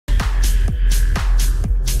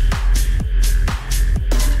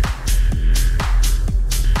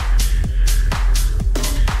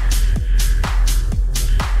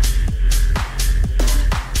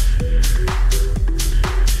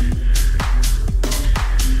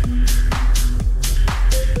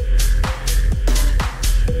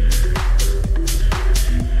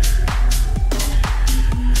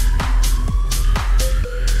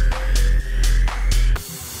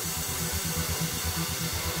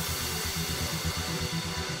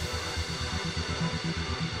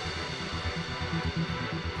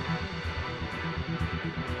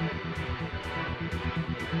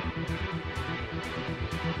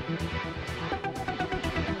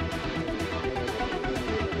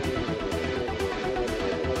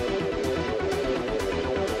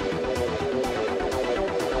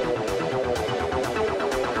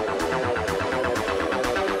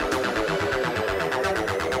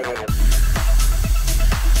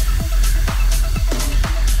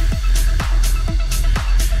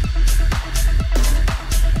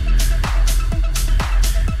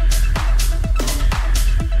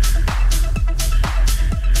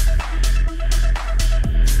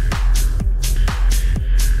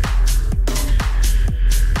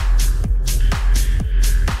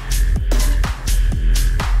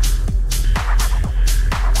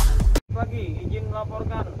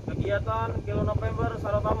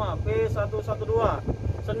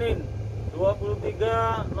Senin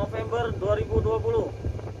 23 November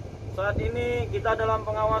 2020. Saat ini kita dalam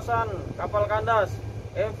pengawasan kapal Kandas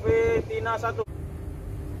MV Tina 1.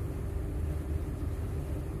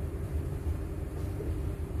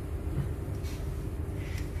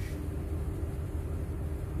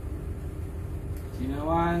 China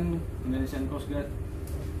 1, Indonesian Coast Guard.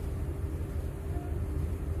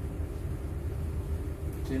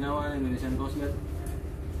 China 1, Indonesian Coast Guard.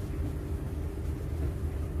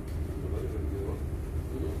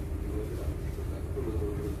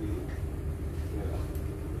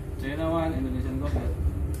 China 1, Indonesian Coast Guard.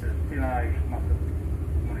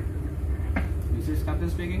 This is Captain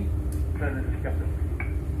speaking. This is Captain.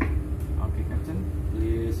 Okay, Captain.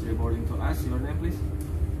 Please reporting to us. Your name, please.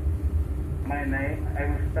 My name, I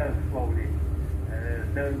will spell slowly.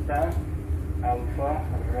 Delta, Alpha,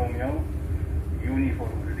 Romeo,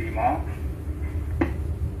 Uniform, Lima.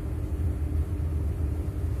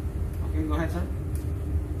 Okay, go ahead, sir.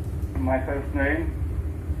 My first name,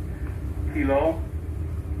 Kilo,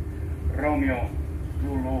 Romeo,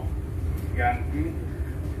 Zulu, Yankee,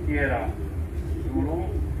 Sierra, Zulu,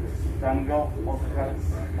 Tango, Oscar,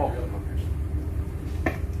 Foxtrot.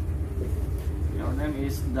 Your name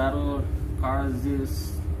is Darul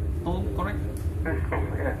Karzistov, correct? Yes,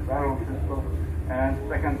 Darul Karzistov. And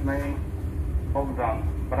second name, Bogdan,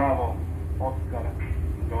 Bravo, Oscar,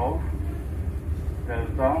 Golf,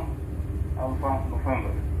 Delta, Alpha,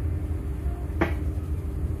 November.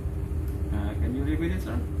 Can you repeat it,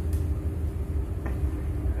 sir?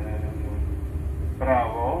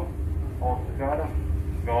 Bravo, Oscar,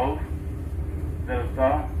 Golf,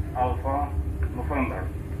 Delta, Alpha, November.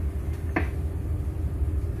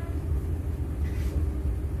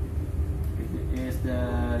 Is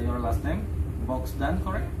your last name Boxdan,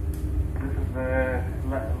 correct? This is the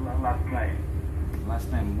last name.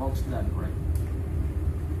 Last name Boxdan, correct?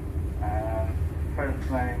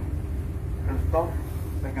 First name, Christoph.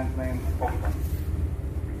 Second name, Bogdan.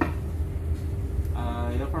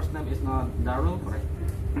 Your first name is not Darul, correct?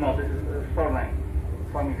 No, this is surname.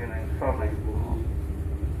 Family name, surname. Oh.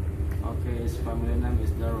 Okay, his family name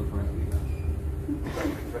is Darul, correct?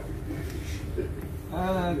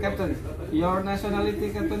 Captain, your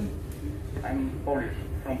nationality, Captain? I'm Polish,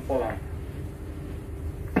 from Poland.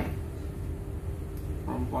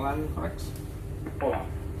 From Poland, correct?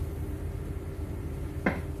 Poland.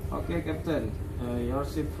 Okay, Captain. Your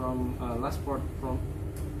ship from last port from?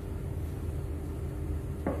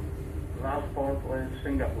 Last port was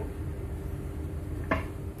Singapore.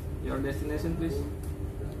 Your destination, please?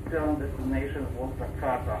 Current destination was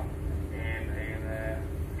Jakarta in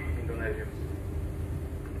Indonesia.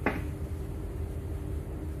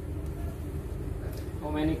 How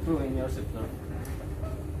many crew in your ship, sir?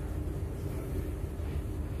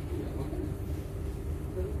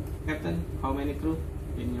 Captain, how many crew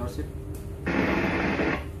in your ship?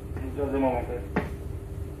 Just a moment.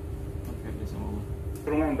 Okay, please a moment.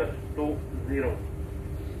 Crew members, 20,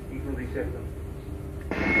 including captain.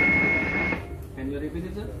 Can you repeat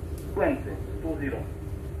it, sir? 20, 20.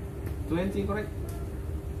 20, correct?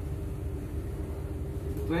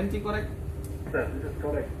 20, correct? Sir, this is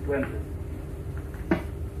correct, 20.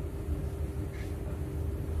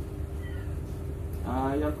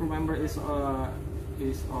 Your crew member is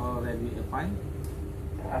already fine.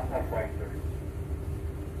 After fine, sir.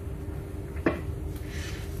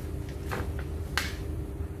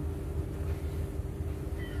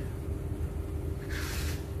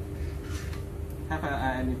 Have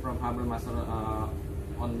any from Harbor Master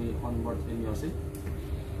on board in your ship?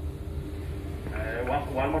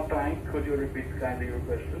 One more time, could you repeat kindly your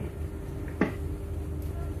question?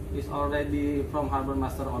 Is already from Harbor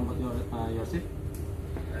Master on board your ship?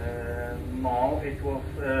 No, it was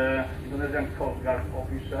Indonesian Coast Guard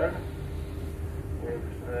officer with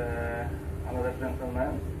another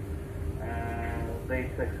gentleman. They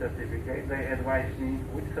take certificate. They advised me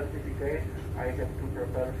which certificate I have to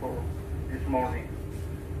prepare for this morning.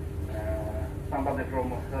 Somebody from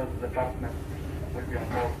health department will be on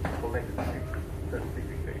board to collect the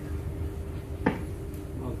certificate.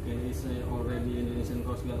 Okay, is already Indonesian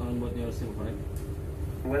Coast Guard on board your ship, correct?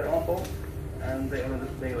 We're on board and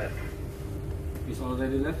they left. Is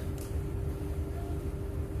already left?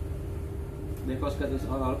 The Coast Guard is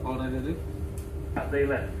already left? They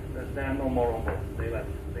left. There are no more on board. They left.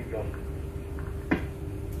 They gone.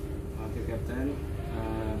 Okay, Captain.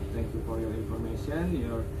 Thank you for your information.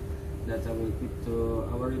 Your data will keep to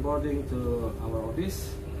our reporting to our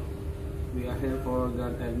office. We are here for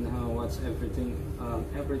guard and watch everything.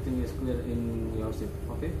 Everything is clear in your ship.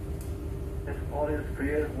 Okay. If all is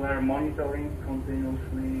clear, we're monitoring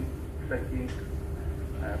continuously, checking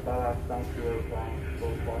gas tank, fuel tank, so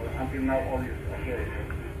far. Until now, all is okay.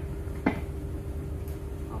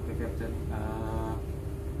 Okay, Captain.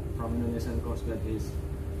 From Indonesian Coast Guard is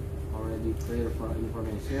already clear for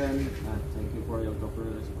information. Thank you for your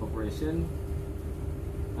cooperation.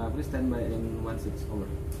 Please stand by in 16 over.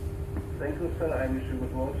 Thank you, sir. I wish you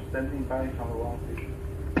good work. Standing by on 16.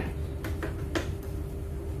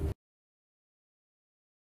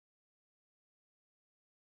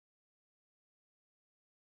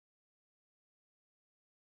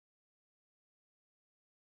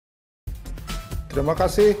 Terima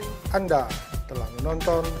kasih Anda telah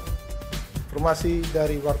menonton informasi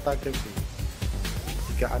dari Warta Kripsi.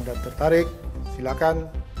 Jika Anda tertarik,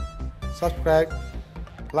 silakan subscribe,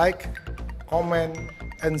 like, comment,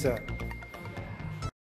 and share.